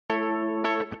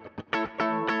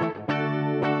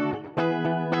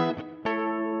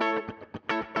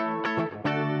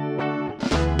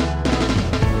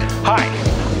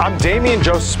I'm Damian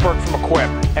Josephsberg from Acquip,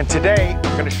 and today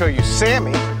I'm going to show you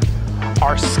Sammy,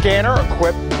 our scanner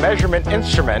Acquip measurement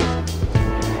instrument,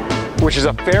 which is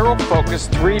a FARO FOCUS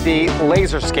 3D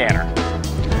laser scanner.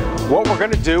 What we're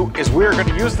going to do is we're going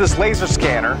to use this laser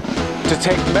scanner to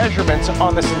take measurements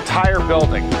on this entire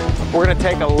building. We're going to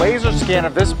take a laser scan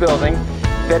of this building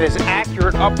that is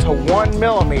accurate up to 1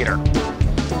 millimeter.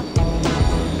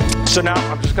 So now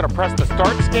I'm just going to press the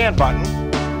start scan button,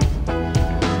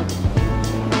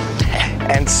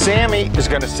 and Sammy is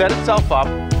going to set itself up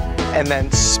and then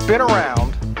spin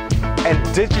around and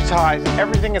digitize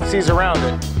everything it sees around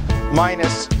it,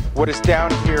 minus what is down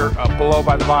here below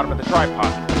by the bottom of the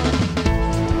tripod.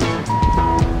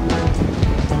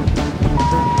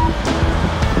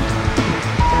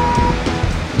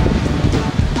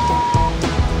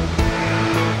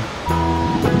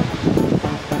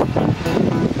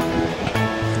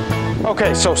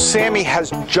 Okay, so Sammy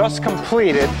has just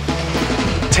completed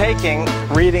taking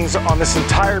readings on this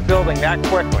entire building that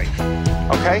quickly.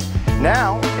 Okay,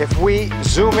 now if we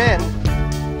zoom in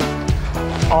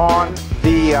on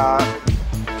the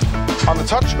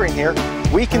touch screen here,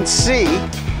 we can see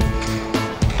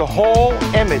the whole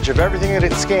image of everything that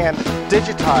it scanned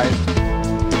digitized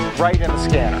right in the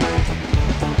scanner.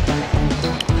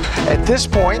 At this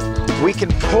point, we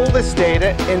can pull this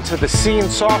data into the scene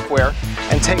software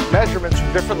and take measurements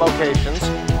from different locations,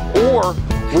 or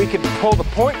we can pull the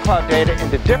point cloud data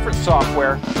into different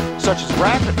software, such as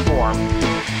Rapid Form,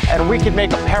 and we can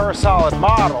make a parasolid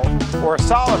model or a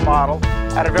solid model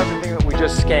out of everything that we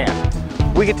just scanned.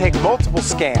 We can take multiple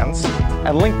scans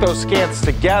and link those scans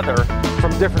together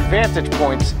from different vantage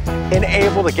points and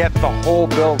able to get the whole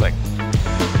building.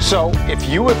 So if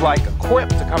you would like Acquip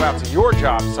to come out to your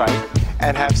job site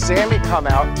and have Sammy come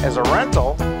out as a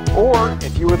rental, or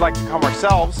if you would like to come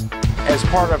ourselves as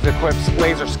part of Acquip's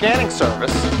laser scanning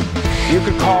service, you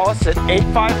could call us at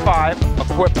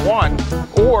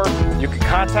 855-AQUIP1, or you can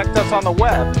contact us on the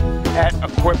web at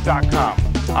acquip.com.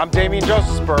 I'm Damian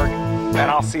Josephsberg,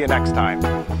 and I'll see you next time.